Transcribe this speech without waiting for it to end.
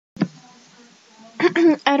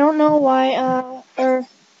I don't know why,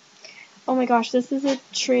 oh my gosh, this is a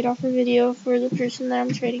trade-offer video for the person that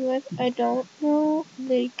I'm trading with. I don't know,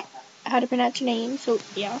 like, how to pronounce your name, so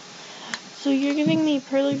yeah. So you're giving me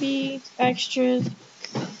perler beads, extras,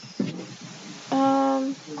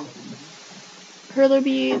 perler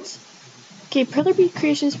beads, okay, perler bead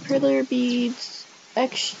creations, perler beads,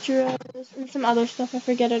 extras, and some other stuff, I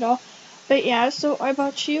forget it all. But yeah, so I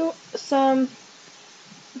bought you some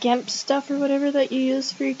GIMP stuff or whatever that you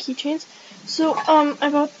use for your keychains. So, I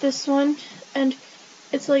bought this one, and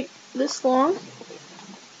it's like this long,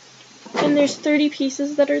 and there's 30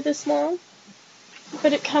 pieces that are this long,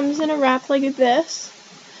 but it comes in a wrap like this.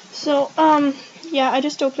 So, yeah, I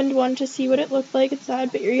just opened one to see what it looked like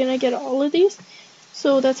inside, but you're gonna get all of these.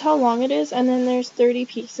 So that's how long it is, and then there's 30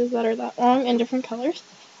 pieces that are that long in different colors.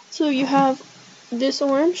 So you have this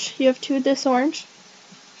orange, you have two of this orange.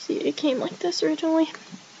 See, it came like this originally.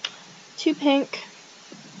 Two pink,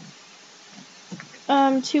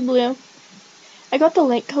 two blue. I got the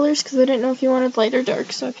light colors because I didn't know if you wanted light or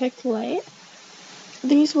dark, so I picked light.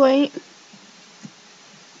 These white,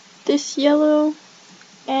 this yellow,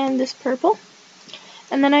 and this purple.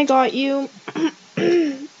 And then I got you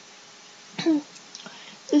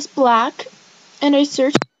this black, and I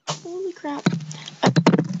searched, holy crap,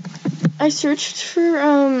 I searched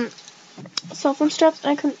for, cell phone straps,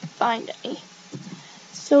 and I couldn't find any.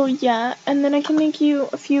 So yeah, and then I can make you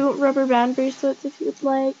a few rubber band bracelets if you'd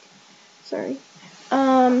like. Sorry.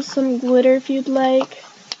 Some glitter if you'd like.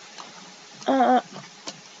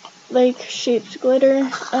 Like shaped glitter.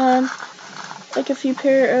 Like a few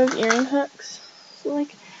pair of earring hooks. So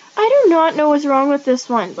like, I do not know what's wrong with this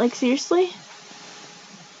one. Like seriously?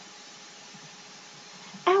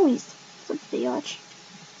 Owies. It's a bitch.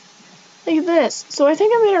 Look at this. So I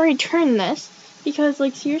think I'm gonna return this because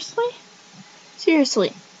like seriously?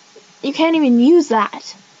 Seriously. You can't even use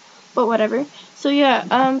that. But whatever. So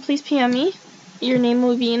yeah, please PM me. Your name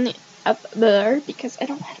will be in the up there because I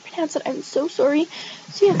don't know how to pronounce it. I'm so sorry.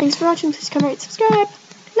 So yeah, thanks for watching. Please comment, rate, subscribe.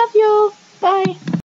 Love you. Bye.